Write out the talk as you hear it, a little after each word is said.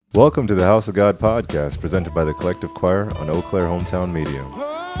Welcome to the House of God podcast, presented by the Collective Choir on Eau Claire Hometown Media.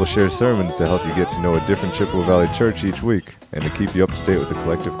 We'll share sermons to help you get to know a different Chippewa Valley church each week and to keep you up to date with the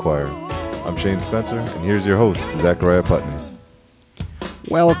Collective Choir. I'm Shane Spencer, and here's your host, Zachariah Putney.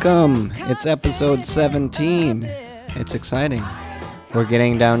 Welcome! It's episode 17. It's exciting. We're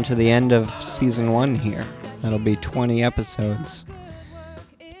getting down to the end of season 1 here. That'll be 20 episodes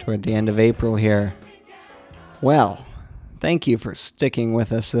toward the end of April here. Well, thank you for sticking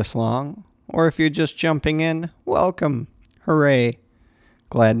with us this long. Or if you're just jumping in, welcome. Hooray.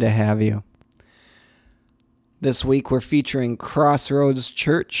 Glad to have you. This week we're featuring Crossroads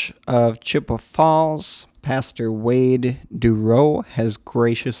Church of Chippewa Falls. Pastor Wade Durow has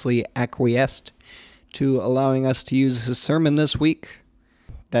graciously acquiesced to allowing us to use his sermon this week.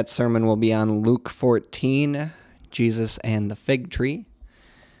 That sermon will be on Luke 14, Jesus and the Fig Tree.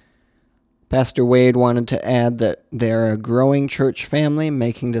 Pastor Wade wanted to add that they're a growing church family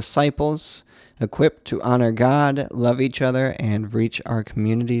making disciples, equipped to honor God, love each other, and reach our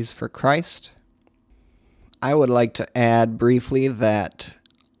communities for Christ. I would like to add briefly that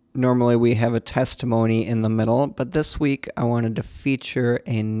normally we have a testimony in the middle, but this week I wanted to feature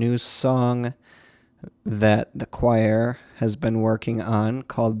a new song that the choir has been working on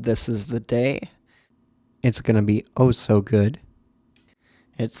called This Is the Day. It's going to be oh so good.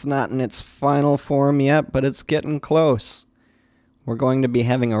 It's not in its final form yet, but it's getting close. We're going to be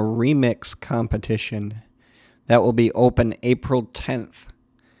having a remix competition that will be open April 10th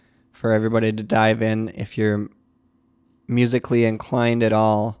for everybody to dive in if you're musically inclined at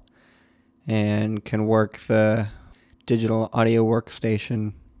all and can work the digital audio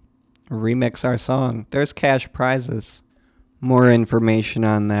workstation. Remix our song. There's cash prizes. More information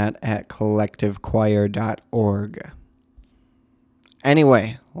on that at collectivechoir.org.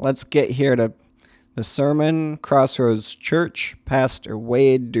 Anyway, let's get here to the sermon. Crossroads Church, Pastor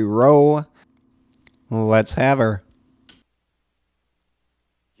Wade Durow. Let's have her.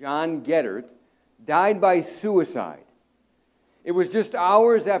 John Geddert died by suicide. It was just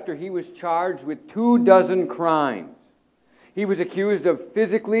hours after he was charged with 24 crimes. He was accused of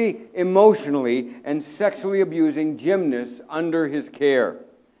physically, emotionally, and sexually abusing gymnasts under his care.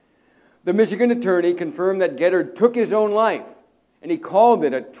 The Michigan attorney confirmed that Geddert took his own life, and he called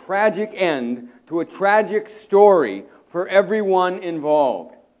it a tragic end to a tragic story for everyone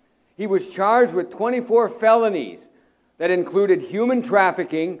involved. He was charged with 24 felonies that included human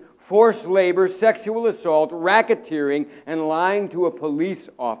trafficking, forced labor, sexual assault, racketeering, and lying to a police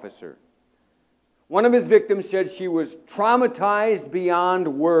officer. One of his victims said she was traumatized beyond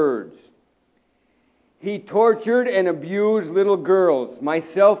words. He tortured and abused little girls,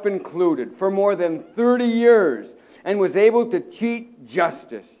 myself included, for more than 30 years and was able to cheat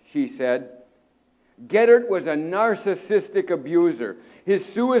justice, she said. Geddert was a narcissistic abuser. His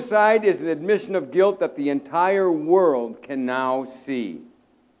suicide is an admission of guilt that the entire world can now see.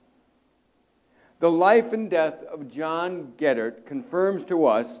 The life and death of John Geddert confirms to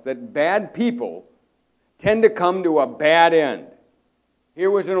us that bad people tend to come to a bad end.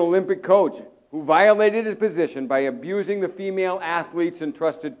 Here was an Olympic coach who violated his position by abusing the female athletes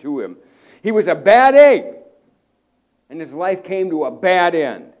entrusted to him. He was a bad egg, and his life came to a bad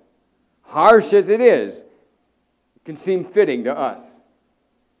end. Harsh as it is, it can seem fitting to us.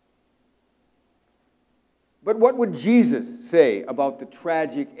 But what would Jesus say about the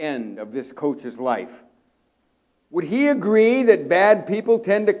tragic end of this coach's life? Would he agree that bad people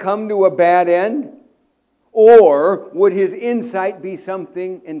tend to come to a bad end? Or would his insight be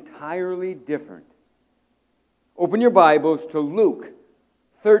something entirely different? Open your Bibles to Luke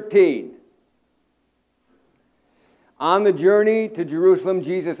 13. On the journey to Jerusalem,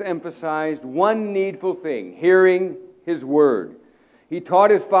 Jesus emphasized one needful thing: hearing his word. He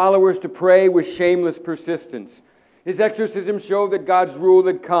taught his followers to pray with shameless persistence. His exorcism showed that God's rule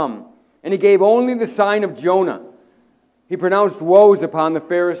had come, and he gave only the sign of Jonah. He pronounced woes upon the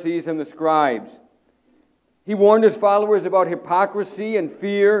Pharisees and the scribes. He warned his followers about hypocrisy and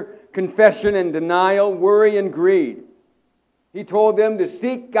fear, confession and denial, worry and greed. He told them to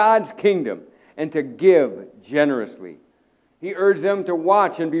seek God's kingdom and to give generously. He urged them to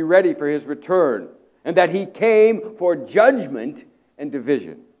watch and be ready for his return, and that he came for judgment and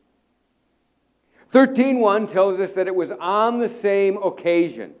division. 13:1 tells us that it was on the same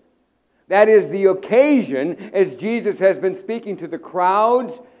occasion. That is the occasion as Jesus has been speaking to the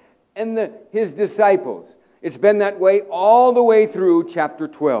crowds and his disciples. It's been that way all the way through chapter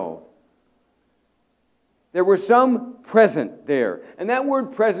 12. There were some present there. And that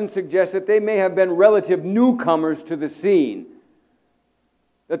word present suggests that they may have been relative newcomers to the scene.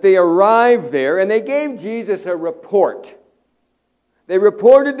 That they arrived there and they gave Jesus a report they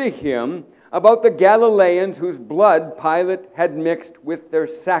reported to him about the Galileans whose blood Pilate had mixed with their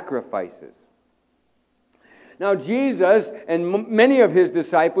sacrifices. Now, Jesus and many of his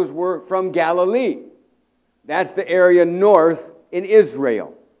disciples were from Galilee. That's the area north in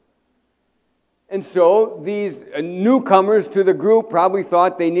Israel. And so these newcomers to the group probably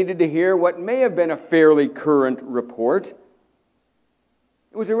thought they needed to hear what may have been a fairly current report.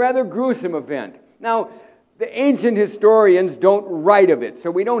 It was a rather gruesome event. Now, the ancient historians don't write of it, so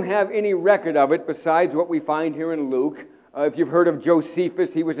we don't have any record of it besides what we find here in Luke. If you've heard of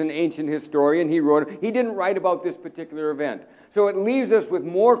Josephus, he was an ancient historian. He didn't write about this particular event. So it leaves us with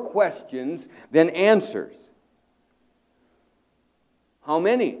more questions than answers. How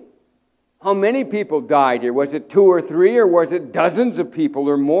many? How many people died here? Was it 2 or 3, or was it dozens of people,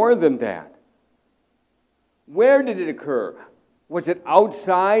 or more than that? Where did it occur? Was it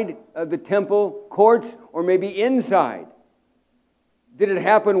outside of the temple courts, or maybe inside? Did it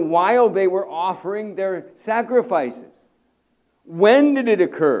happen while they were offering their sacrifices? When did it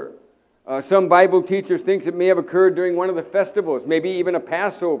occur? Some Bible teachers think it may have occurred during one of the festivals, maybe even a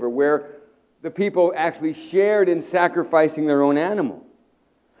Passover, where the people actually shared in sacrificing their own animal.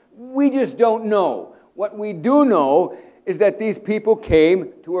 We just don't know. What we do know is that these people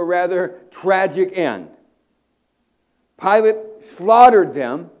came to a rather tragic end. Pilate slaughtered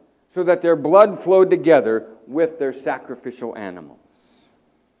them so that their blood flowed together with their sacrificial animals.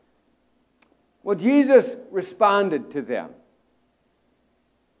 Well, Jesus responded to them.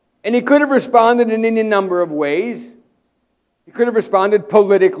 And he could have responded in any number of ways. He could have responded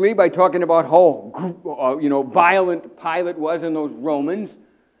politically by talking about how violent Pilate was in those Romans.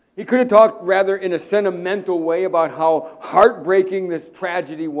 He could have talked rather in a sentimental way about how heartbreaking this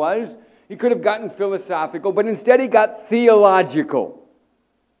tragedy was. He could have gotten philosophical, but instead he got theological.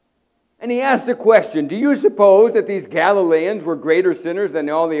 And he asked the question, do you suppose that these Galileans were greater sinners than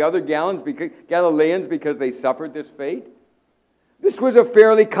all the other Galileans because they suffered this fate? This was a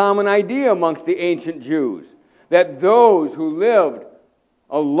fairly common idea amongst the ancient Jews, that those who lived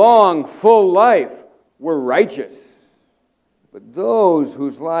a long, full life were righteous. But those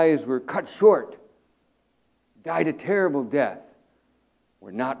whose lives were cut short, died a terrible death,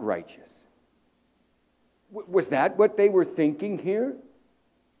 were not righteous. Was that what they were thinking here?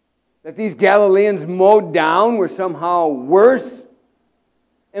 That these Galileans mowed down were somehow worse?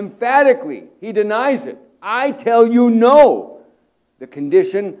 Emphatically, he denies it. I tell you no. The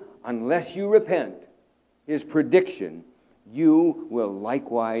condition, unless you repent, his prediction, you will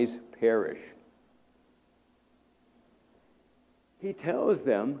likewise perish. He tells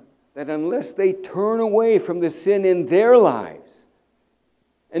them that unless they turn away from the sin in their lives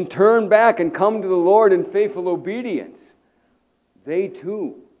and turn back and come to the Lord in faithful obedience, they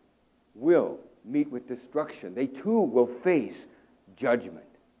too will meet with destruction. They too will face judgment.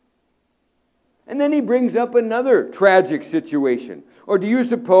 And then he brings up another tragic situation. Or do you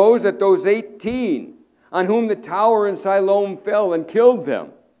suppose that those 18 on whom the tower in Siloam fell and killed them?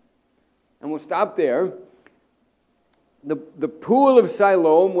 And we'll stop there. The pool of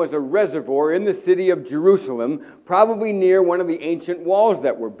Siloam was a reservoir in the city of Jerusalem, probably near one of the ancient walls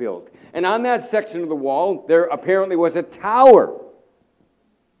that were built. And on that section of the wall, there apparently was a tower.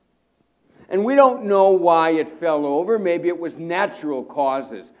 And we don't know why it fell over. Maybe it was natural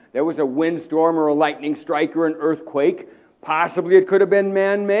causes. There was a windstorm or a lightning strike or an earthquake. Possibly it could have been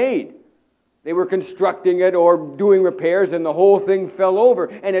man-made. They were constructing it or doing repairs and the whole thing fell over.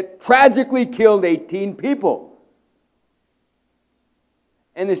 And it tragically killed 18 people.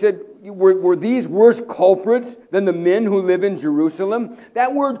 And they said, were these worse culprits than the men who live in Jerusalem?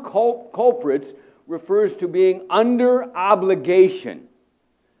 That word culprits refers to being under obligation.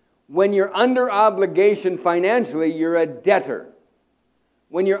 When you're under obligation financially, you're a debtor.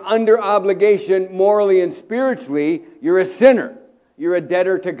 When you're under obligation morally and spiritually, you're a sinner. You're a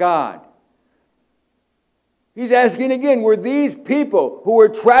debtor to God. He's asking again, were these people who were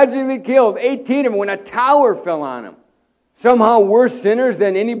tragically killed, 18 of them, when a tower fell on them, somehow worse sinners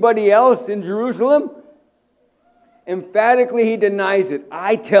than anybody else in Jerusalem? Emphatically, he denies it.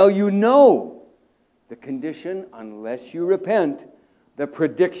 I tell you no. The condition, unless you repent, the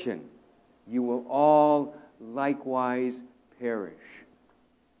prediction, you will all likewise perish.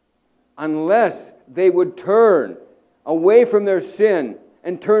 Unless they would turn away from their sin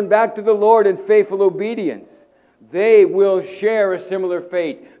and turn back to the Lord in faithful obedience, they will share a similar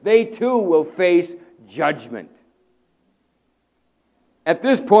fate. They too will face judgment. At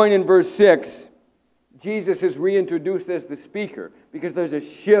this point in verse 6, Jesus is reintroduced as the speaker because there's a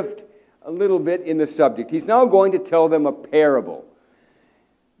shift a little bit in the subject. He's now going to tell them a parable.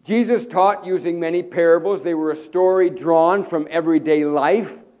 Jesus taught using many parables. They were a story drawn from everyday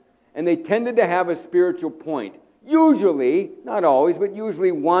life, and they tended to have a spiritual point. Usually, not always, but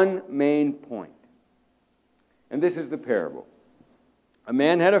usually one main point. And this is the parable. A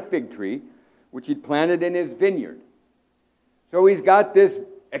man had a fig tree, which he'd planted in his vineyard. So he's got this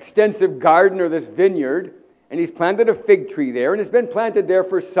extensive garden or this vineyard, and he's planted a fig tree there, and it's been planted there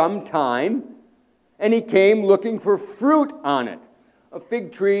for some time, and he came looking for fruit on it. A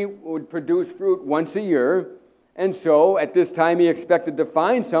fig tree would produce fruit once a year, and so at this time he expected to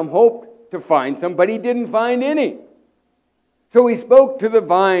find some, hoped to find some, but he didn't find any. So he spoke to the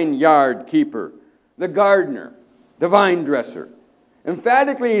vineyard keeper, the gardener, the vine dresser.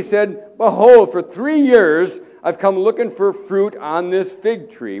 Emphatically he said, "Behold, for 3 years I've come looking for fruit on this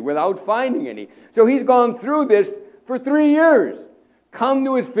fig tree without finding any." So he's gone through this for 3 years. Come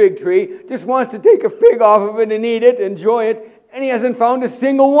to his fig tree, just wants to take a fig off of it and eat it, enjoy it, and he hasn't found a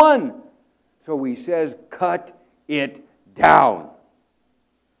single one. So he says, "Cut it down."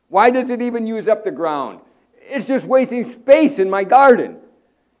 Why does it even use up the ground? It's just wasting space in my garden.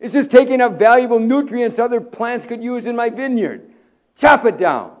 It's just taking up valuable nutrients other plants could use in my vineyard. Chop it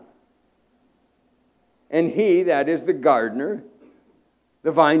down. And he, that is the gardener,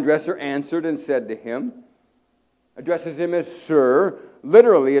 the vine dresser, answered and said to him, addresses him as Sir.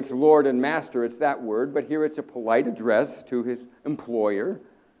 Literally, it's Lord and Master, it's that word, but here it's a polite address to his employer.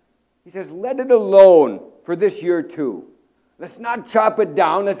 He says, "Let it alone for this year too. Let's not chop it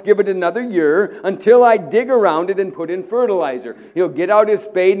down. Let's give it another year until I dig around it and put in fertilizer." He'll get out his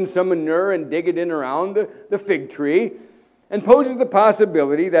spade and some manure and dig it in around the fig tree, and poses the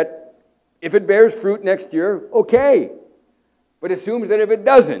possibility that if it bears fruit next year, okay. But assumes that if it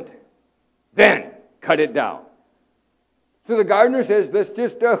doesn't, then cut it down. So the gardener says, let's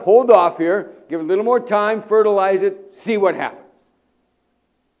just hold off here, give it a little more time, fertilize it, see what happens.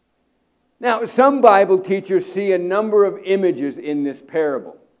 Now, some Bible teachers see a number of images in this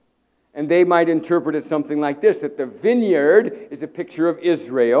parable. And they might interpret it something like this, that the vineyard is a picture of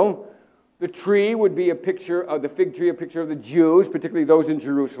Israel. The tree would be a picture of the fig tree, a picture of the Jews, particularly those in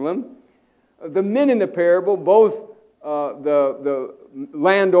Jerusalem. The men in the parable, both the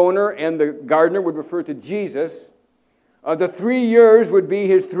landowner and the gardener, would refer to Jesus. The 3 years would be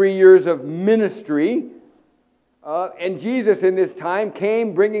his 3 years of ministry. And Jesus in this time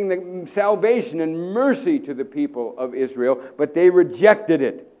came bringing the salvation and mercy to the people of Israel, but they rejected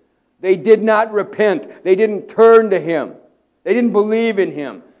it. They did not repent. They didn't turn to him. They didn't believe in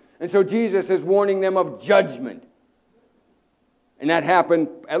him. And so Jesus is warning them of judgment. And that happened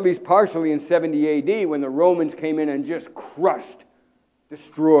at least partially in 70 AD when the Romans came in and just crushed,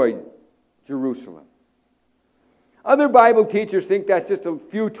 destroyed Jerusalem. Other Bible teachers think that's just a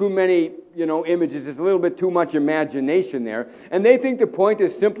few too many, images. There's a little bit too much imagination there. And they think the point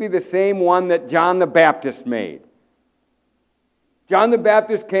is simply the same one that John the Baptist made. John the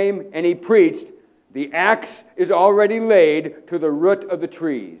Baptist came and he preached, "The axe is already laid to the root of the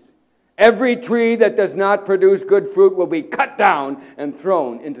trees. Every tree that does not produce good fruit will be cut down and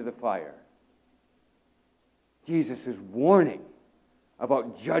thrown into the fire." Jesus is warning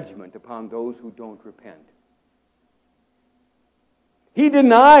about judgment upon those who don't repent. He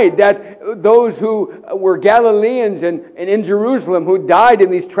denied that those who were Galileans and in Jerusalem who died in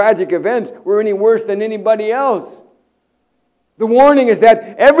these tragic events were any worse than anybody else. The warning is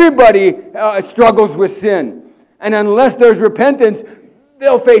that everybody struggles with sin. And unless there's repentance,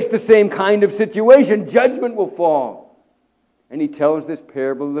 they'll face the same kind of situation. Judgment will fall. And he tells this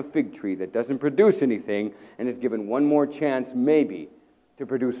parable of the fig tree that doesn't produce anything and is given one more chance maybe to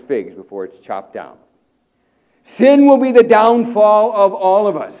produce figs before it's chopped down. Sin will be the downfall of all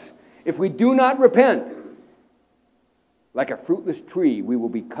of us. If we do not repent, like a fruitless tree, we will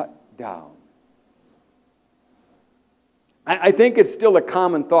be cut down. I think it's still a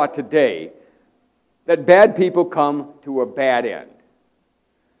common thought today that bad people come to a bad end.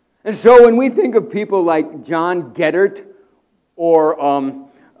 And so when we think of people like John Geddert or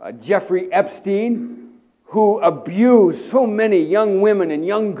Jeffrey Epstein, who abused so many young women and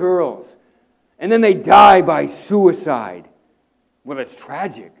young girls, and then they die by suicide. Well, it's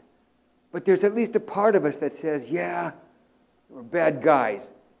tragic. But there's at least a part of us that says, yeah, they were bad guys,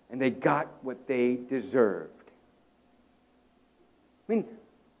 and they got what they deserved. I mean,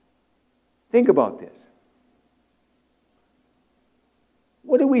 think about this.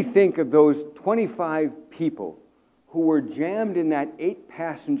 What do we think of those 25 people who were jammed in that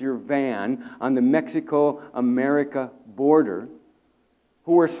 8-passenger van on the Mexico-America border,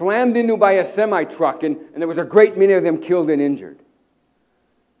 who were slammed into by a semi-truck, and there was a great many of them killed and injured?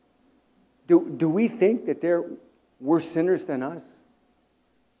 Do we think that they're worse sinners than us?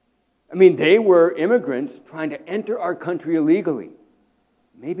 I mean, they were immigrants trying to enter our country illegally.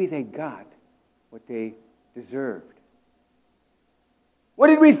 Maybe they got what they deserved. What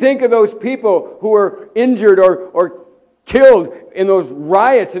did we think of those people who were injured or killed in those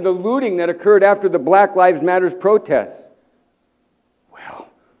riots and the looting that occurred after the Black Lives Matter protests? Well,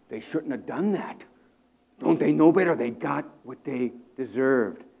 they shouldn't have done that. Don't they know better? They got what they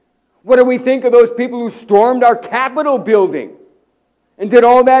deserved. What do we think of those people who stormed our Capitol building and did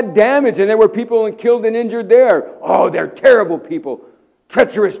all that damage, and there were people killed and injured there? Oh, they're terrible people,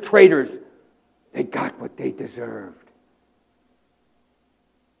 treacherous traitors. They got what they deserved.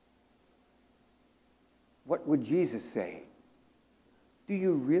 What would Jesus say? Do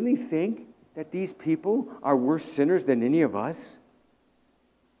you really think that these people are worse sinners than any of us?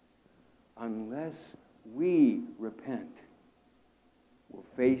 Unless we repent, we'll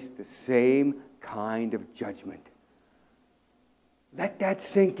face the same kind of judgment. Let that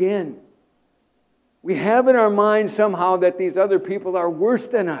sink in. We have in our mind somehow that these other people are worse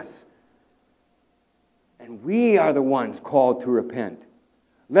than us. And we are the ones called to repent.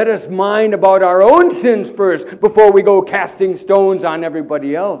 Let us mind about our own sins first before we go casting stones on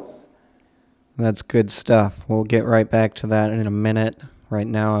everybody else. That's good stuff. We'll get right back to that in a minute. Right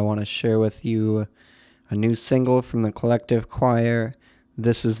now, I want to share with you a new single from the Collective Choir,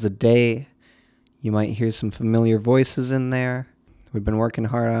 This Is the Day. You might hear some familiar voices in there. We've been working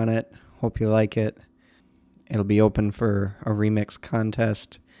hard on it. Hope you like it. It'll be open for a remix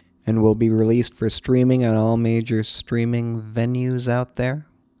contest and will be released for streaming on all major streaming venues out there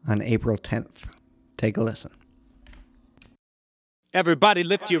on April 10th. Take a listen. Everybody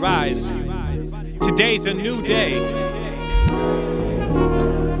lift your eyes. Today's a new day.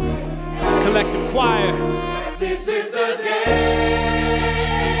 Collective Choir. This is the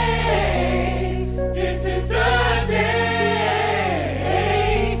day. This is the day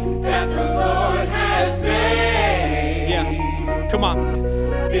that the Lord has made. Yeah, come on.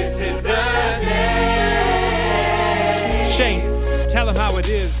 This is the day. Shane, tell him how it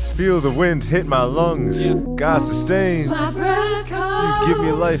is. Feel the wind hit my lungs. Yeah. God sustain. My breath You give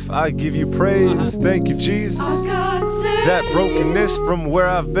me life, I give you praise. Thank you, Jesus. That brokenness from where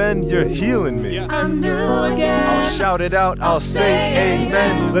I've been, you're healing me. Yeah. I'm new again. I'll shout it out, I'll say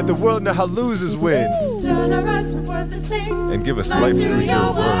amen. Let the world know how losers win. Turn our eyes from worthless things And give us life through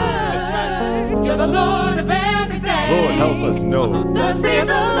your word. You're the Lord of everything. Lord, help us know. Thus says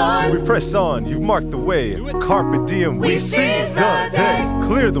the Lord. We press on, you've marked the way. Do it. Carpe diem, we seize the day.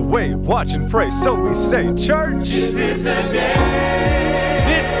 Clear the way, watch and pray. So we say, church. This is the day.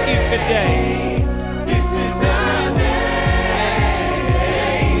 This is the day. This is the day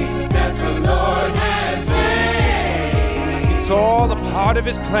that the Lord has made. It's all a part of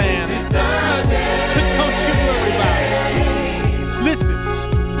his plan. This is the day. So don't you worry about it. Listen. I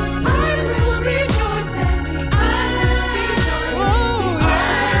will rejoice and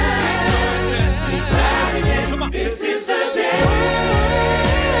be glad in it. Come on. This is the day.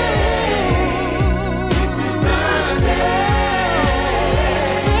 This is the day.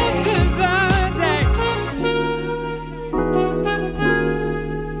 This is the day.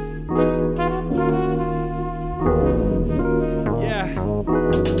 Yeah.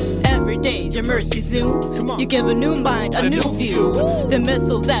 Every day your mercy's new. Come on. You give a new mind, a new view. The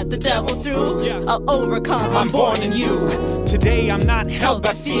missiles that the devil threw, Yeah. I'll overcome. I'm born in you. Today I'm not held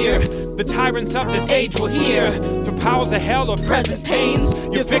by fear. The tyrants of this age will hear. Through powers of hell or present pains,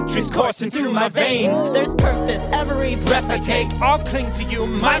 your victory's coursing through my veins. There's purpose every Breath I take, I'll cling to you,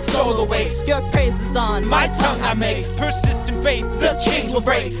 my soul awake. Your praise is on My tongue I make, persistent faith, the chains will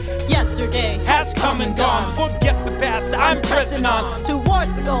break. Yesterday Has come and gone, forget the past, I'm pressing on.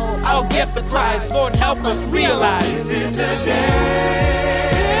 towards the goal. I'll get the prize, Lord help us realize. This is the day.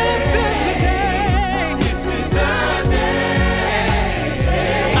 This is the day. This is the day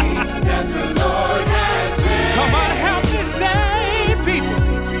that the Lord has made. Come on, help me say, people.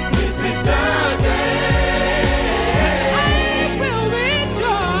 This is the day. I will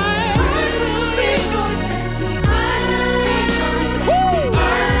rejoice. I will rejoice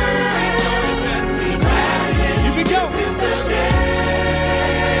and be glad in it. You can go. This is the day.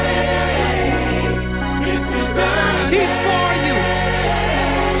 This is the He's for you.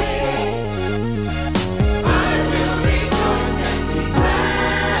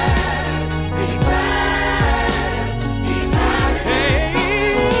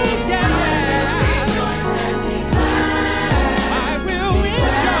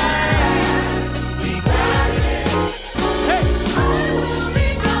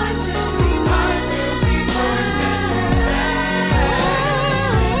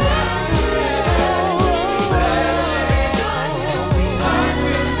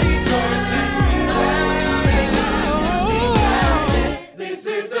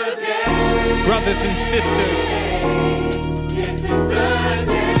 Brothers and sisters,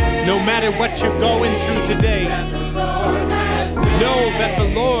 no matter what you're going through today, know that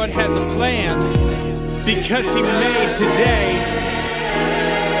the Lord has a plan because He made today.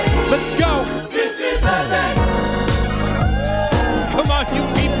 Let's go. Come on, you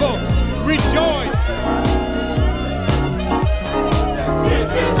people, rejoice.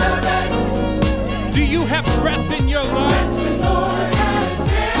 Do you have breath in your lungs?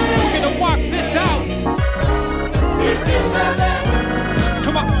 We're gonna walk this out.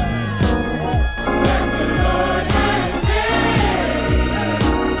 Come on.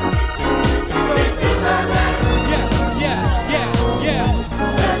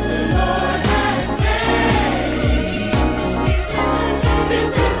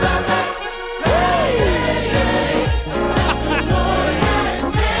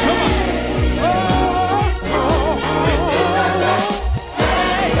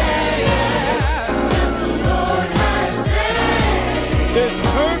 There's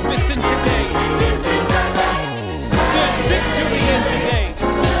purpose in today. There's victory in today.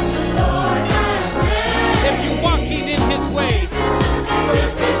 If you're walking in His way.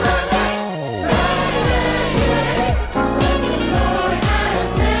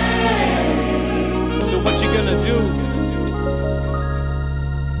 So what you gonna do?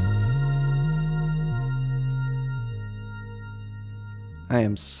 I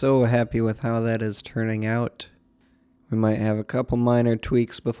am so happy with how that is turning out. We might have a couple minor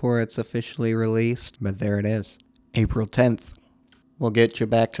tweaks before it's officially released, but there it is. April 10th. We'll get you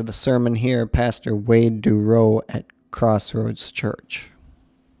back to the sermon here, Pastor Wade Durow at Crossroads Church.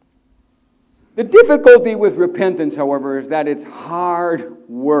 The difficulty with repentance, however, is that it's hard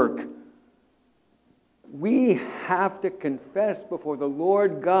work. We have to confess before the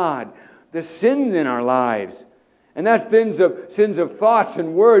Lord God the sins in our lives. And that's sins of thoughts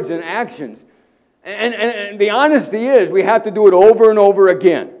and words and actions. And the honesty is we have to do it over and over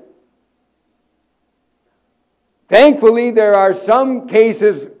again. Thankfully, there are some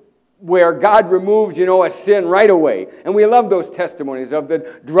cases where God removes, a sin right away. And we love those testimonies of the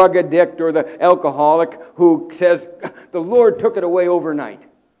drug addict or the alcoholic who says, the Lord took it away overnight.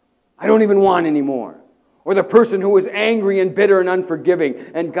 I don't even want any more. Or the person who is angry and bitter and unforgiving,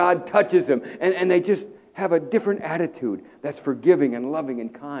 and God touches them, and they just have a different attitude that's forgiving and loving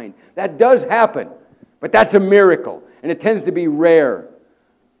and kind. That does happen, but that's a miracle, and it tends to be rare.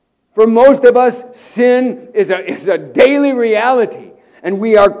 For most of us, sin is a daily reality, and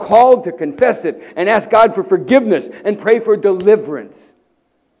we are called to confess it and ask God for forgiveness and pray for deliverance.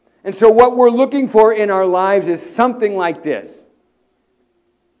 And so what we're looking for in our lives is something like this,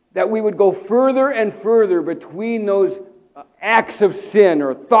 that we would go further and further between those acts of sin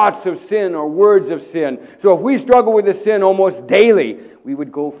or thoughts of sin or words of sin. So if we struggle with a sin almost daily, we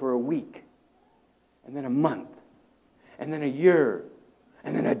would go for a week, and then a month, and then a year,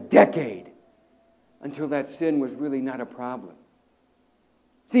 and then a decade, until that sin was really not a problem.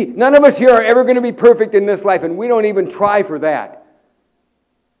 See, none of us here are ever going to be perfect in this life, and we don't even try for that.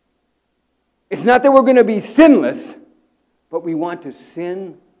 It's not that we're going to be sinless, but we want to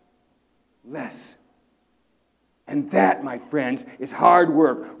sin less. And that, my friends, is hard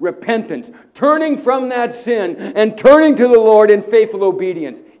work, repentance, turning from that sin and turning to the Lord in faithful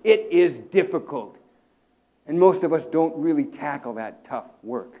obedience. It is difficult. And most of us don't really tackle that tough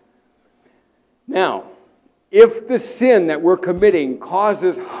work. Now, if the sin that we're committing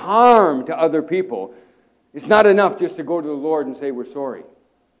causes harm to other people, it's not enough just to go to the Lord and say we're sorry.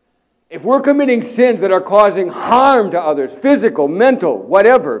 If we're committing sins that are causing harm to others, physical, mental,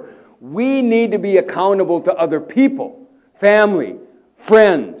 whatever, we need to be accountable to other people, family,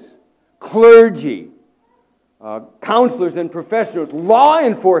 friends, clergy, counselors and professionals, law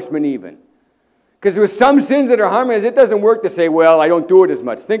enforcement even. Because with some sins that are harming us, it doesn't work to say, well, I don't do it as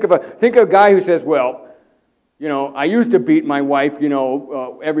much. Think of a guy who says, well, I used to beat my wife,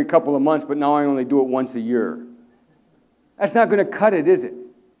 every couple of months, but now I only do it once a year. That's not going to cut it, is it?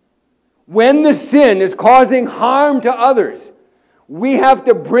 When the sin is causing harm to others, we have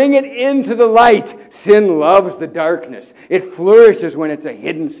to bring it into the light. Sin loves the darkness. It flourishes when it's a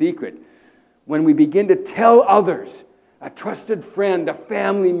hidden secret. When we begin to tell others, a trusted friend, a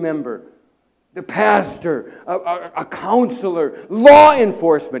family member, the pastor, a counselor, law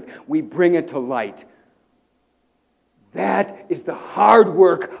enforcement, we bring it to light. That is the hard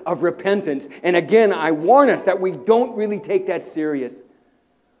work of repentance. And again, I warn us that we don't really take that serious.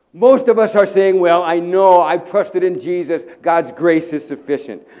 Most of us are saying, well, I know I've trusted in Jesus. God's grace is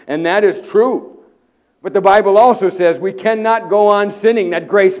sufficient. And that is true. But the Bible also says we cannot go on sinning that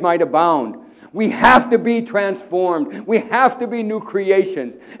grace might abound. We have to be transformed. We have to be new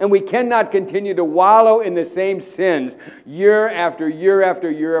creations. And we cannot continue to wallow in the same sins year after year after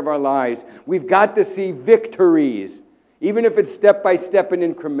year of our lives. We've got to see victories, even if it's step by step and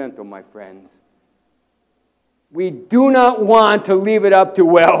incremental, my friends. We do not want to leave it up to,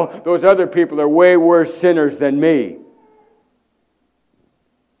 well, those other people are way worse sinners than me.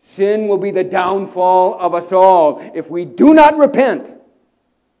 Sin will be the downfall of us all. If we do not repent,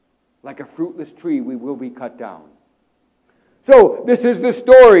 like a fruitless tree, we will be cut down. So, this is the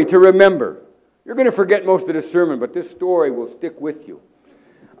story to remember. You're going to forget most of the sermon, but this story will stick with you.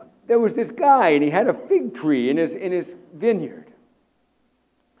 There was this guy, and he had a fig tree in his vineyard.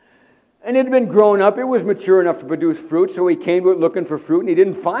 And it had been grown up. It was mature enough to produce fruit, so he came to it looking for fruit, and he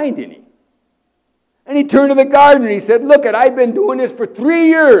didn't find any. And he turned to the gardener, and he said, look, I've been doing this for 3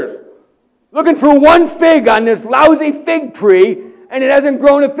 years, looking for one fig on this lousy fig tree, and it hasn't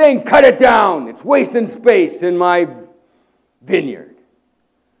grown a thing. Cut it down. It's wasting space in my vineyard.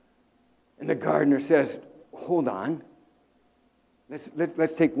 And the gardener says, hold on.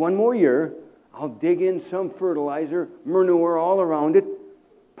 Let's take 1 more year. I'll dig in some fertilizer, manure all around it.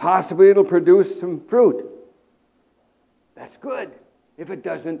 Possibly it'll produce some fruit. That's good. If it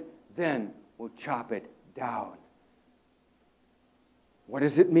doesn't, then we'll chop it down. What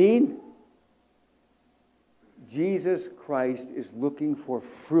does it mean? Jesus Christ is looking for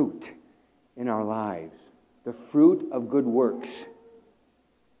fruit in our lives. The fruit of good works.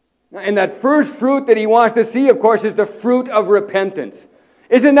 And that first fruit that he wants to see, of course, is the fruit of repentance.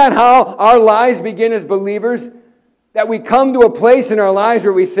 Isn't that how our lives begin as believers? That we come to a place in our lives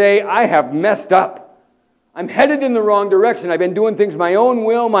where we say, I have messed up. I'm headed in the wrong direction. I've been doing things my own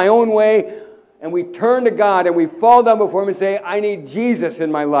will, my own way. And we turn to God and we fall down before Him and say, I need Jesus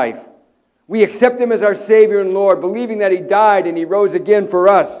in my life. We accept Him as our Savior and Lord, believing that He died and He rose again for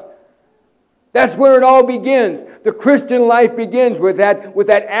us. That's where it all begins. The Christian life begins with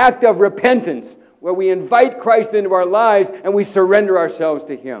that act of repentance, where we invite Christ into our lives and we surrender ourselves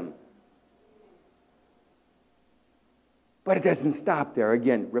to Him. But it doesn't stop there.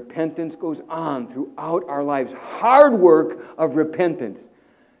 Again, repentance goes on throughout our lives. Hard work of repentance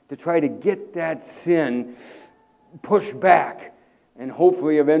to try to get that sin pushed back and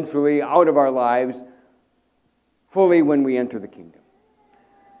hopefully eventually out of our lives fully when we enter the kingdom.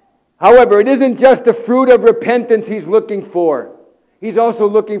 However, it isn't just the fruit of repentance He's looking for. He's also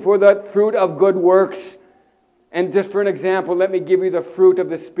looking for the fruit of good works. And just for an example, let me give you the fruit of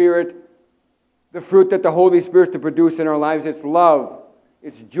the Spirit. The fruit that the Holy Spirit is to produce in our lives. It's love,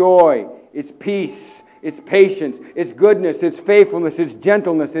 it's joy, it's peace, it's patience, it's goodness, it's faithfulness, it's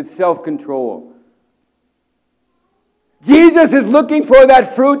gentleness, it's self-control. Jesus is looking for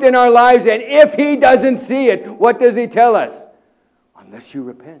that fruit in our lives, and if He doesn't see it, what does He tell us? Unless you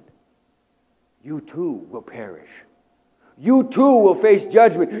repent, you too will perish. You too will face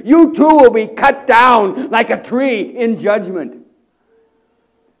judgment. You too will be cut down like a tree in judgment.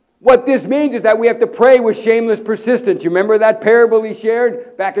 What this means is that we have to pray with shameless persistence. You remember that parable He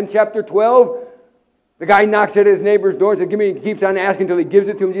shared back in chapter 12? The guy knocks at his neighbor's door and says, give me, he keeps on asking until he gives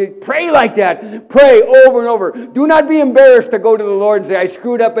it to him. He says, pray like that. Pray over and over. Do not be embarrassed to go to the Lord and say, I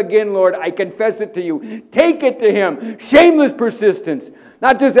screwed up again, Lord. I confess it to you. Take it to Him. Shameless persistence.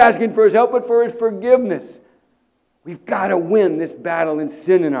 Not just asking for His help, but for His forgiveness. We've got to win this battle in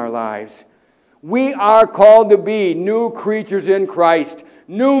sin in our lives. We are called to be new creatures in Christ.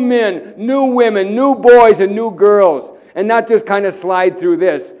 New men, new women, new boys, and new girls. And not just kind of slide through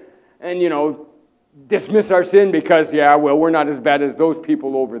this and, dismiss our sin because, we're not as bad as those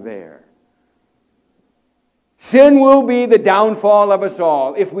people over there. Sin will be the downfall of us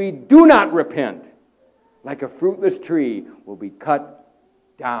all. If we do not repent, like a fruitless tree, will be cut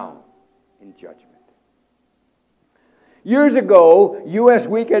down in judgment. Years ago, U.S.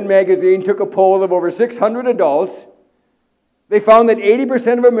 Weekend Magazine took a poll of over 600 adults. They found that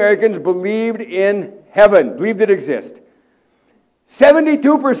 80% of Americans believed in heaven, believed it exists.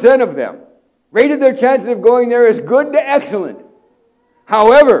 72% of them rated their chances of going there as good to excellent.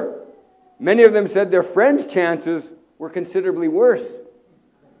 However, many of them said their friends' chances were considerably worse.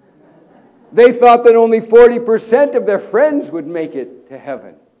 They thought that only 40% of their friends would make it to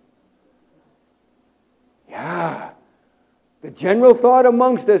heaven. The general thought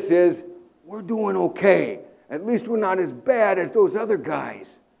amongst us is, we're doing okay. At least we're not as bad as those other guys.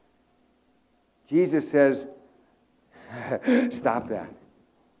 Jesus says, stop that.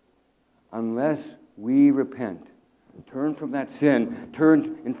 Unless we repent, turn from that sin,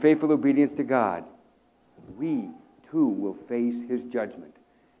 turn in faithful obedience to God, we too will face His judgment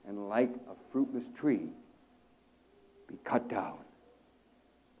and like a fruitless tree be cut down.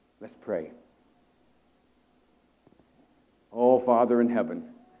 Let's pray. Oh, Father in heaven,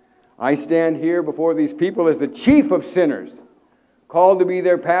 I stand here before these people as the chief of sinners, called to be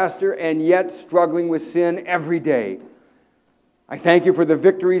their pastor and yet struggling with sin every day. I thank you for the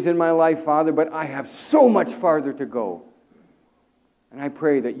victories in my life, Father, but I have so much farther to go. And I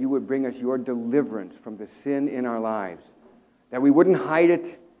pray that you would bring us your deliverance from the sin in our lives, that we wouldn't hide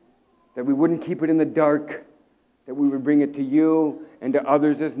it, that we wouldn't keep it in the dark, that we would bring it to you and to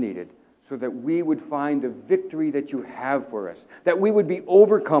others as needed, so that we would find the victory that you have for us, that we would be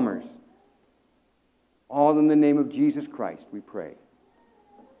overcomers. All in the name of Jesus Christ, we pray.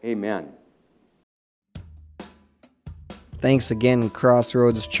 Amen. Thanks again,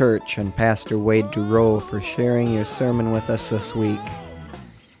 Crossroads Church and Pastor Wade Durow, for sharing your sermon with us this week.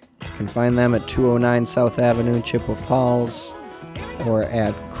 You can find them at 209 South Avenue, Chippewa Falls, or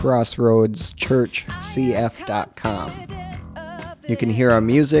at crossroadschurchcf.com. You can hear our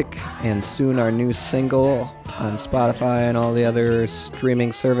music and soon our new single on Spotify and all the other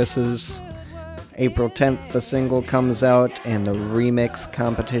streaming services. April 10th, the single comes out and the remix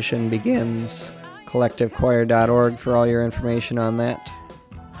competition begins. CollectiveChoir.org for all your information on that.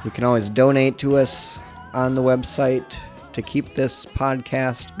 You can always donate to us on the website to keep this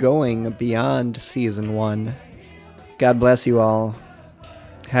podcast going beyond Season 1. God bless you all.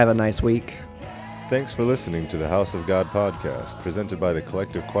 Have a nice week. Thanks for listening to the House of God podcast, presented by the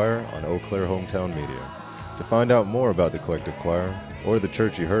Collective Choir on Eau Claire Hometown Media. To find out more about the Collective Choir, or the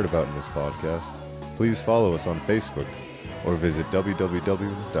church you heard about in this podcast, please follow us on Facebook, or visit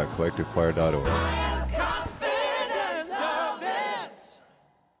www.collectivechoir.org.